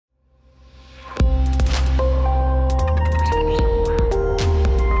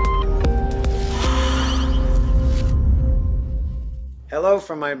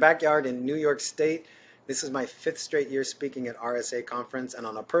from my backyard in New York State. This is my 5th straight year speaking at RSA Conference, and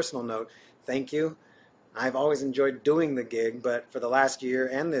on a personal note, thank you. I've always enjoyed doing the gig, but for the last year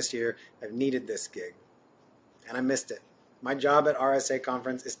and this year, I've needed this gig, and I missed it. My job at RSA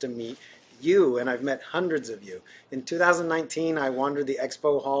Conference is to meet you, and I've met hundreds of you. In 2019, I wandered the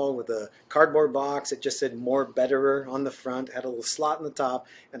expo hall with a cardboard box. It just said "More Betterer" on the front, had a little slot in the top,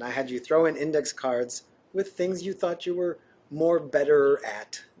 and I had you throw in index cards with things you thought you were more better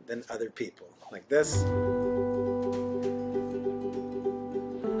at than other people, like this.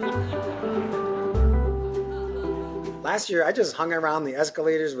 Last year, I just hung around the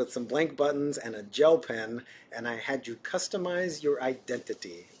escalators with some blank buttons and a gel pen, and I had you customize your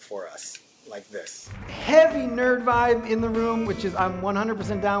identity for us, like this. Heavy nerd vibe in the room, which is I'm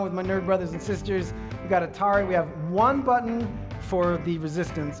 100% down with my nerd brothers and sisters. We got Atari, we have one button for the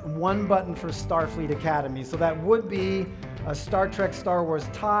Resistance, one button for Starfleet Academy. So that would be a Star Trek, Star Wars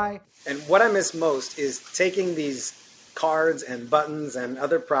tie. And what I miss most is taking these cards and buttons and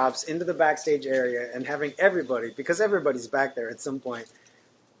other props into the backstage area and having everybody, because everybody's back there at some point,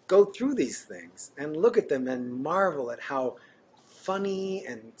 go through these things and look at them and marvel at how funny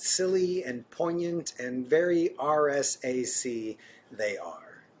and silly and poignant and very RSAC they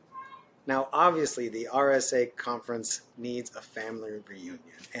are. Now, obviously, the RSA Conference needs a family reunion,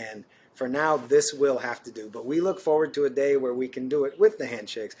 and for now, this will have to do, but we look forward to a day where we can do it with the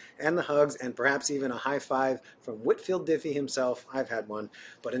handshakes and the hugs and perhaps even a high five from Whitfield Diffie himself. I've had one.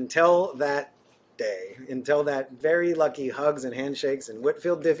 But until that day, until that very lucky hugs and handshakes and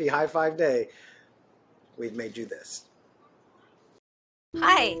Whitfield Diffie high five day, we've made you this.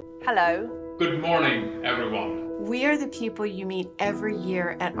 Hi. Hello. Good morning, everyone. We are the people you meet every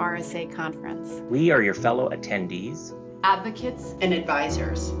year at RSA Conference. We are your fellow attendees, advocates, and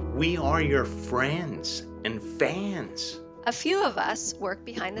advisors. We are your friends and fans. A few of us work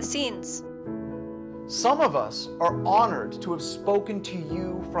behind the scenes. Some of us are honored to have spoken to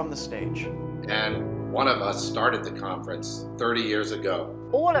you from the stage. And one of us started the conference 30 years ago.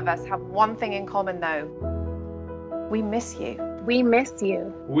 All of us have one thing in common, though. We miss you. We miss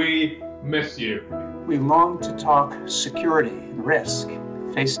you. We miss you. We long to talk security and risk,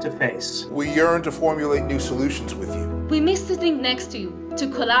 face to face. We yearn to formulate new solutions with you. We miss sitting next to you, to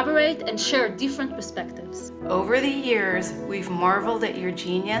collaborate and share different perspectives. Over the years, we've marveled at your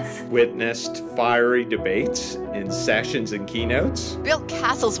genius, witnessed fiery debates in sessions and keynotes, built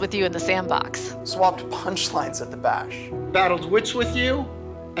castles with you in the sandbox, swapped punchlines at the bash, battled wits with you,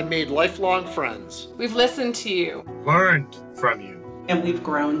 and made lifelong friends. We've listened to you, learned from you, and we've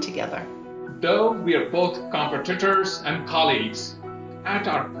grown together. Though we are both competitors and colleagues, at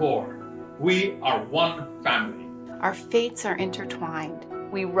our core, we are one family. Our fates are intertwined.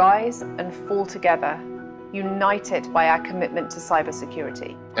 We rise and fall together, united by our commitment to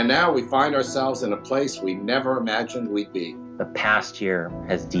cybersecurity. And now we find ourselves in a place we never imagined we'd be. The past year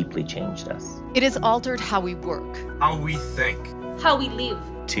has deeply changed us. It has altered how we work, how we think, how we live.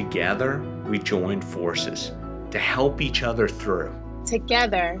 Together, we joined forces to help each other through.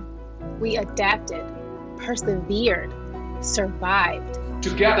 Together, we adapted, persevered, survived.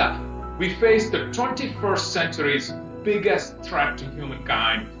 Together, we face the 21st century's biggest threat to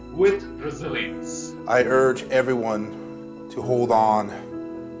humankind with resilience. I urge everyone to hold on,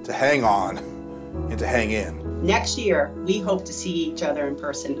 to hang on, and to hang in. Next year, we hope to see each other in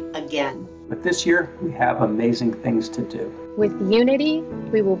person again. But this year, we have amazing things to do. With unity,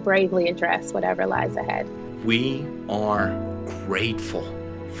 we will bravely address whatever lies ahead. We are grateful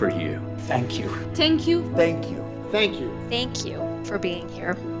for you. Thank you. Thank you. Thank you. Thank you. Thank you for being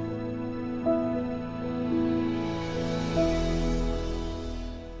here.